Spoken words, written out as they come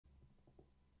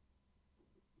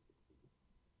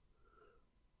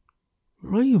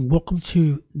Hi, and welcome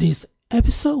to this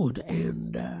episode.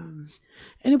 And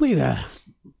anyway,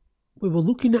 we were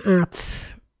looking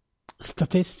at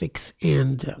statistics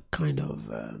and kind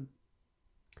of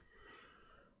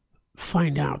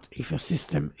find out if a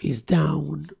system is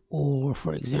down, or,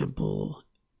 for example,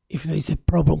 if there is a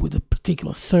problem with a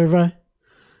particular server,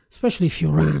 especially if you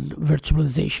run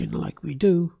virtualization like we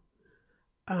do.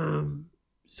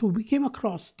 So we came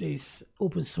across this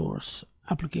open source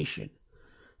application,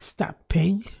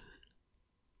 Statping,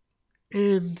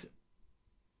 and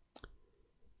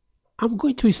I'm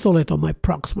going to install it on my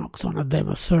Proxmox on a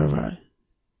demo server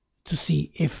to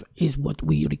see if is what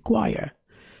we require.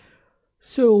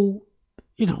 So,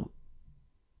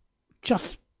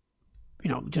 just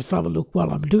have a look while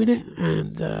I'm doing it,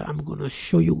 and I'm gonna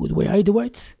show you the way I do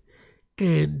it,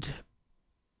 and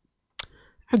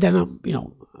then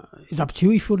it's up to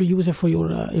you if you want to use it for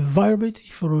your environment,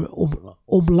 for your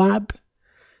home lab,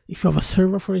 if you have a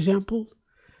server, for example.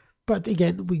 But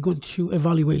again, we're going to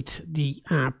evaluate the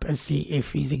app and see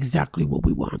if it's exactly what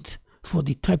we want for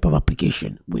the type of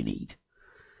application we need.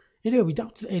 Anyway,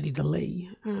 without any delay,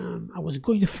 I was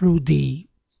going through the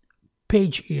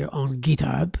page here on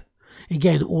GitHub.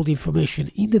 Again, all the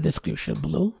information in the description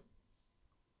below.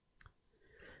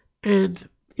 And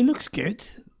it looks good.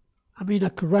 I mean, I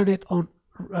could run it on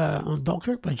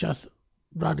Docker by just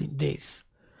running this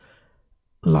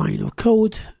line of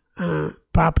code.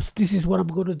 Perhaps this is what I'm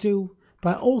going to do.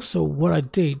 But also what I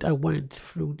did, I went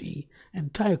through the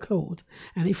entire code.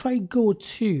 And if I go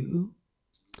to,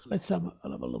 let's have a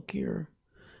look here.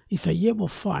 It's a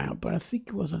YAML file, but I think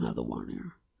it was another one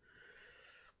here.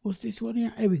 Was this one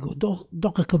here? Here we go,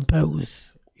 Docker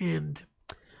Compose. And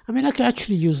I mean, I can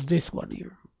actually use this one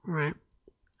here, right?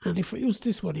 And if I use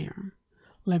this one here,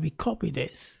 let me copy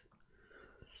this.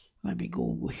 Let me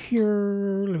go over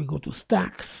here. Let me go to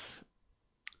stacks.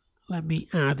 Let me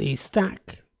add a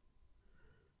stack.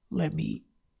 Let me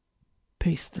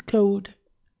paste the code.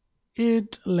 And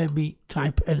let me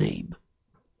type a name.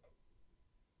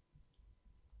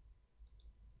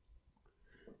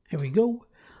 There we go.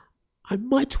 I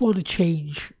might want to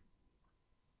change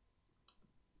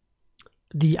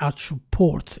the actual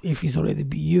port if it's already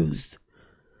been used.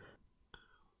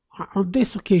 On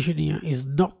this occasion here is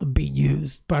not being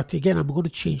used, but again, I'm going to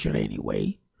change it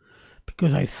anyway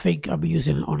because I think I'm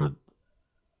using it on a.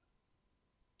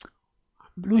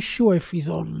 I'm not sure if it's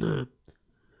on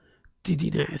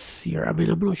DDNS here. I mean,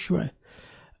 I'm not sure.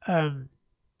 I'll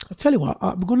tell you what,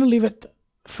 I'm going to leave it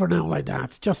for now like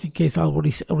that, just in case I'll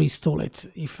reinstall it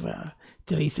if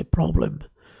there is a problem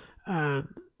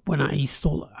when I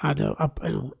install other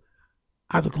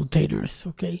containers.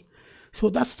 Okay. So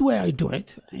that's the way I do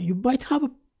it. You might have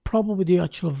a problem with the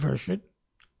actual version,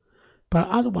 but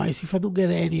otherwise, if I don't get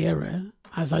any error,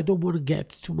 as I don't want to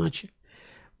get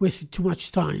wasting too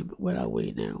much time. Where are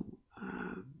we now?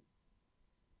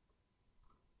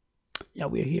 Yeah,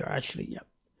 we're here actually. Yeah.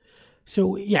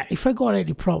 So yeah, if I got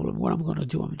any problem, what I'm going to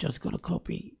do, I'm just going to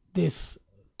copy this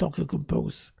Docker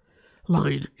Compose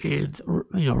line and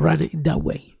run it in that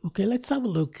way. Okay, let's have a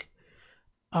look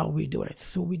how we do it.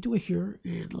 So we do it here,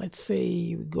 and let's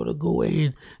say we're going to go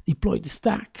and deploy the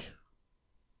stack.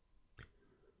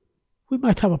 We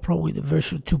might have a problem with the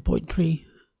version 2.3.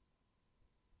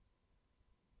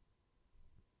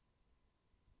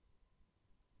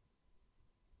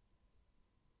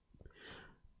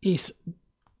 Is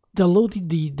downloading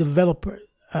the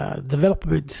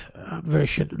development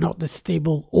version, not the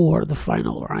stable or the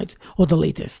final, right, or the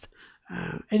latest.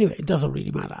 Anyway, it doesn't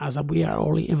really matter as we are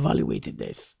only evaluating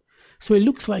this. So it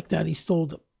looks like that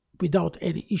installed without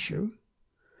any issue,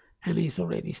 and it's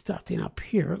already starting up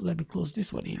here. Let me close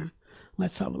this one here.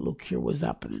 Let's have a look here what's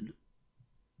happening.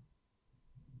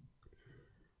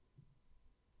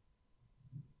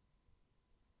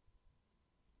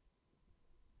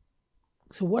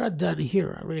 So what I've done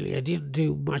here, really, I didn't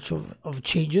do much of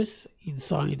changes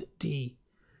inside the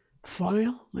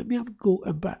file. Let me go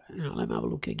back. Let me have a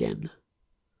look again.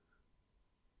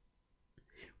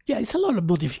 Yeah, it's a lot of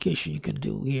modification you can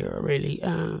do here, really.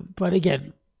 But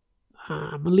again,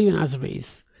 I'm leaving as it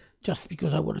is, just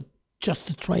because I want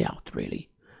to try out, really.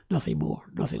 Nothing more,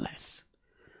 nothing less.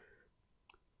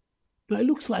 Now it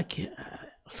looks like a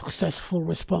successful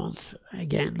response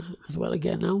again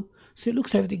now. So it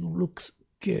looks, everything looks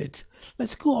good.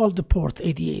 Let's go on the port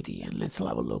 8080 and let's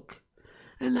have a look.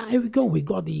 And here we go. We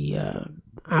got the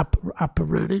app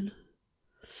running.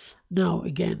 Now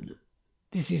again,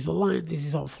 this is online, this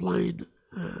is offline.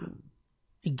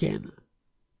 Again,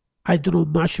 I don't know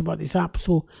much about this app,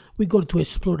 so we're going to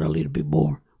explore a little bit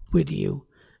more with you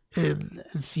and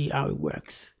see how it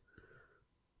works.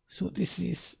 So this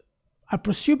is I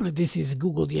presume that this is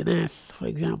Google DNS, for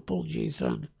example,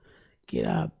 JSON,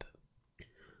 GitHub.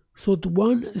 So the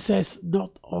one says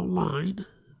not online.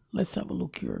 Let's have a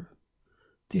look here.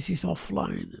 This is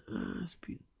offline.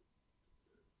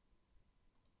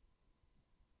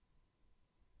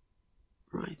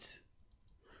 Right.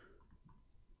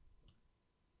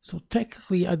 So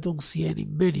technically, I don't see any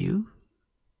menu.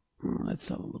 Let's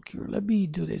have a look here. Let me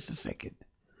do this a second.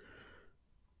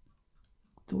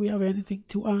 Do we have anything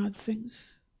to add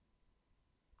things?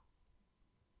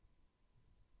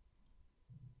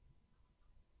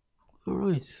 All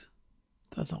right,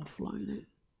 that's offline.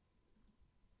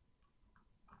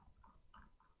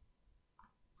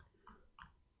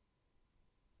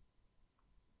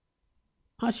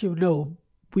 As you know,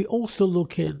 we also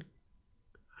look in.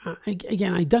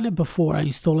 Again, I done it before. I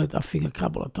installed it, I think, a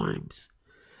couple of times.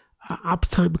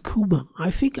 Uptime Kuma. I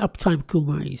think Uptime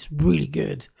Kuma is really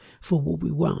good for what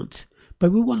we want.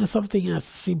 But we wanted something as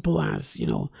simple as, you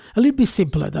know, a little bit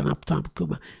simpler than Uptime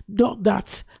Kuma. Not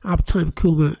that Uptime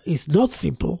Kuma is not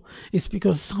simple. It's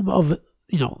because some of,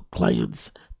 you know,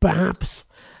 clients, perhaps,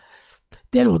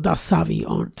 they're not that savvy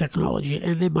on technology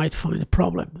and they might find a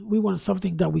problem. We want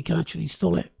something that we can actually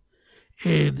install it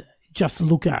and just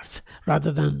look at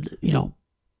rather than, you know,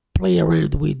 play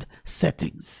around with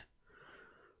settings.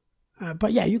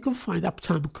 But yeah, you can find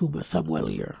Uptime Kuma somewhere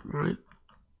here, right?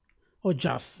 Or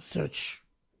just search.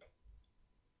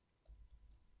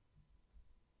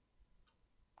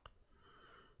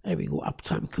 There we go,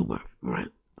 Uptime Kuma, right,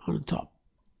 on the top.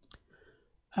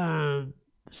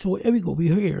 So here we go,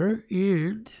 we're here,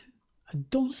 and I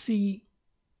don't see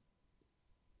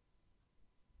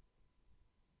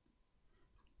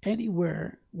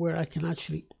anywhere where I can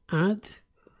actually add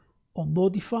or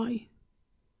modify.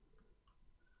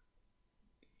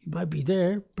 It might be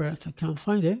there, but I can't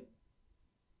find it.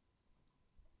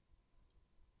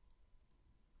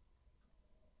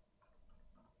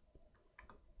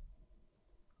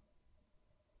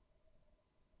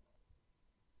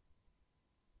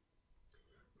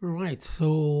 All right,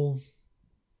 so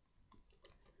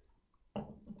I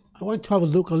want to have a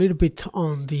look a little bit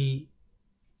on the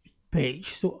page.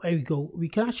 So there we go. We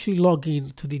can actually log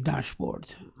in to the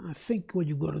dashboard. I think what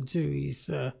you're going to do is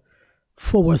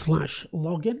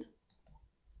 /login.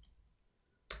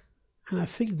 And I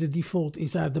think the default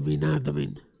is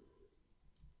admin.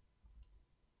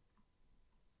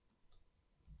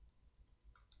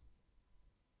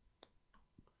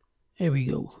 There we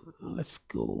go. Let's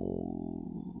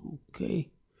go. Okay.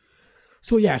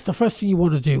 So yes, the first thing you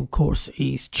want to do, of course,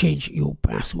 is change your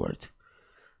password.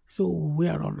 So we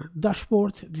are on a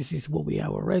dashboard. This is what we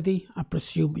have already. I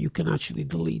presume you can actually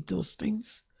delete those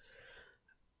things.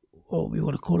 Or we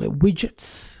want to call it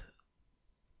widgets.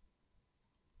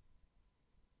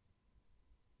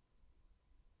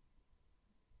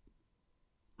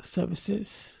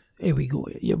 Services. Here we go.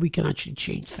 Yeah, we can actually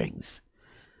change things.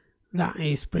 That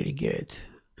is pretty good.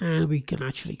 And we can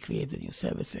actually create a new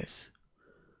services.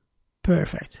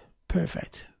 Perfect.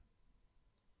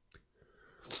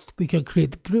 We can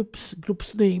create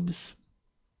groups names.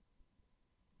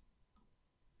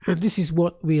 And this is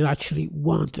what we actually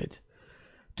wanted,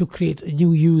 to create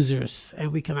new users.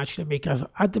 And we can actually make us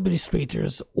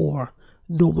administrators or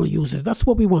normal users. That's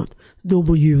what we want,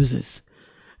 normal users.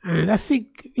 And I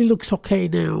think it looks okay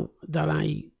now that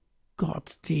I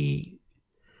got the,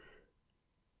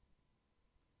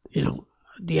 you know,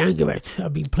 the hang of it.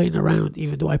 I've been playing around,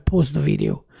 even though I paused the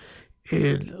video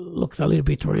and looked a little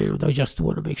bit around. I just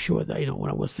want to make sure that, you know,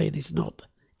 what I was saying is not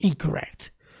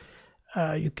incorrect.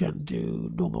 You can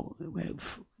do normal.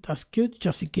 That's good,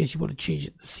 just in case you want to change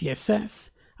it.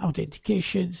 CSS,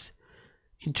 authentications,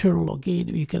 internal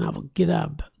login. You can have a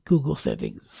GitHub, Google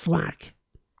settings, Slack,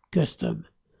 custom.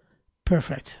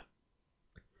 Perfect.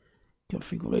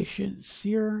 Configurations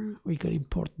here. We can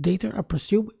import data, I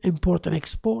presume, import and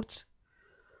export.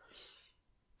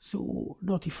 So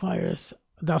notifiers,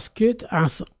 that's good.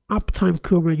 As Uptime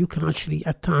Kuma, you can actually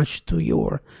attach to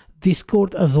your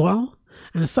Discord as well.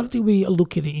 And it's something we are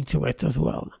looking into it as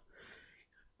well.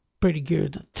 Pretty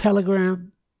good.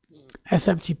 Telegram,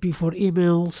 SMTP for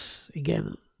emails.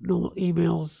 Again, normal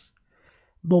emails,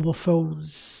 mobile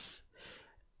phones.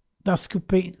 That's a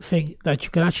good thing that you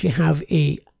can actually have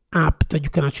a app that you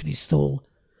can actually install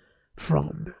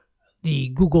from the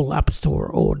Google App Store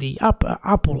or the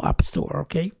Apple App Store.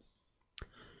 Okay,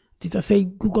 did I say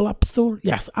Google App Store?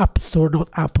 Yes, App Store, not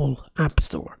Apple App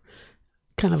Store.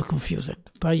 Kind of confusing,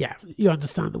 but yeah, you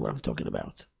understand what I'm talking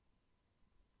about.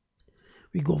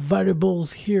 We got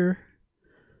variables here.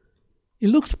 It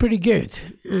looks pretty good,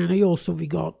 and we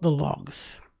got the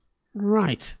logs.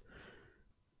 Right.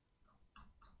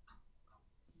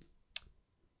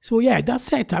 So yeah,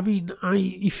 that's it. I mean,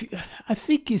 I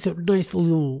think it's a nice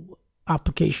little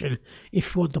application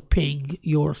if you want to ping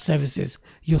your services,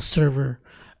 your server,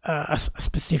 a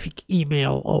specific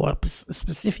email or a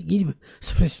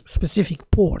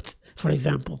specific port, for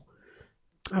example.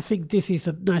 I think this is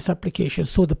a nice application.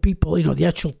 So the people, the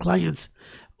actual clients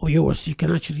of yours, you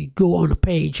can actually go on a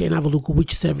page and have a look at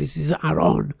which services are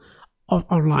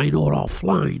online or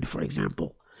offline, for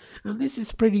example. And this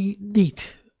is pretty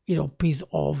neat, piece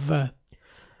of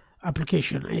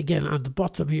application. Again, at the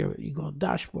bottom here, you got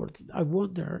dashboard. I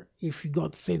wonder if you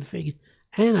got the same thing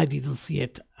and I didn't see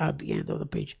it at the end of the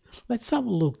page. Let's have a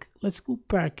look. Let's go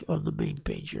back on the main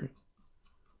page here.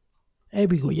 There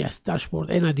we go. Yes, dashboard,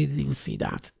 and I didn't even see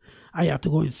that. I have to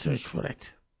go and search for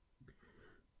it.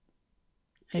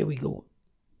 There we go.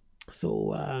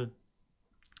 So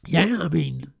yeah, I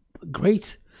mean,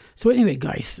 great. So anyway,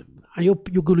 guys, I hope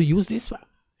you're going to use this.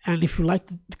 And if you like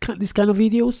this kind of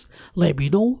videos, let me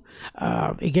know.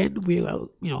 Again, we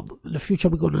will, in the future,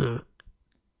 we're going to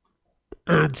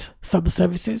add some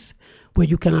services where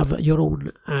you can have your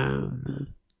own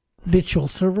virtual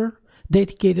server,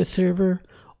 dedicated server,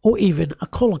 or even a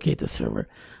collocated server.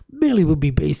 Mainly will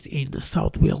be based in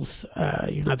South Wales,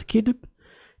 United Kingdom.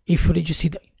 If you're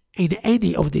interested in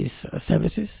any of these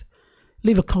services,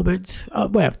 leave a comment.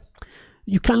 Well,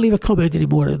 you can't leave a comment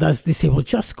anymore. That's disabled.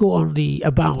 Just go on the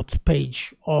about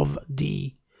page of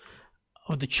the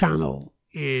channel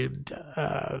and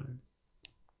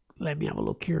let me have a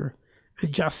look here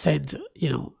and just send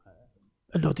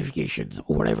a notifications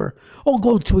or whatever, or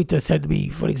go on Twitter, send me,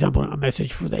 for example, a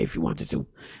message for that if you wanted to.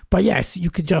 But yes, you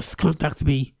can just contact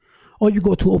me, or you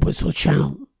go to open source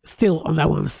channel, still on that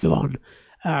one, still on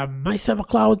my server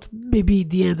cloud, maybe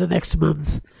the end of next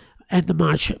month, end of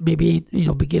March, maybe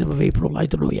beginning of April, I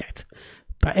don't know yet.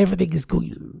 But everything is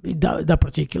going in that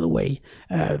particular way.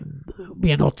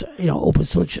 We are not open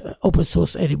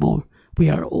source anymore. We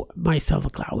are my server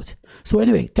cloud. So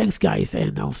anyway, thanks guys,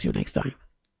 and I'll see you next time.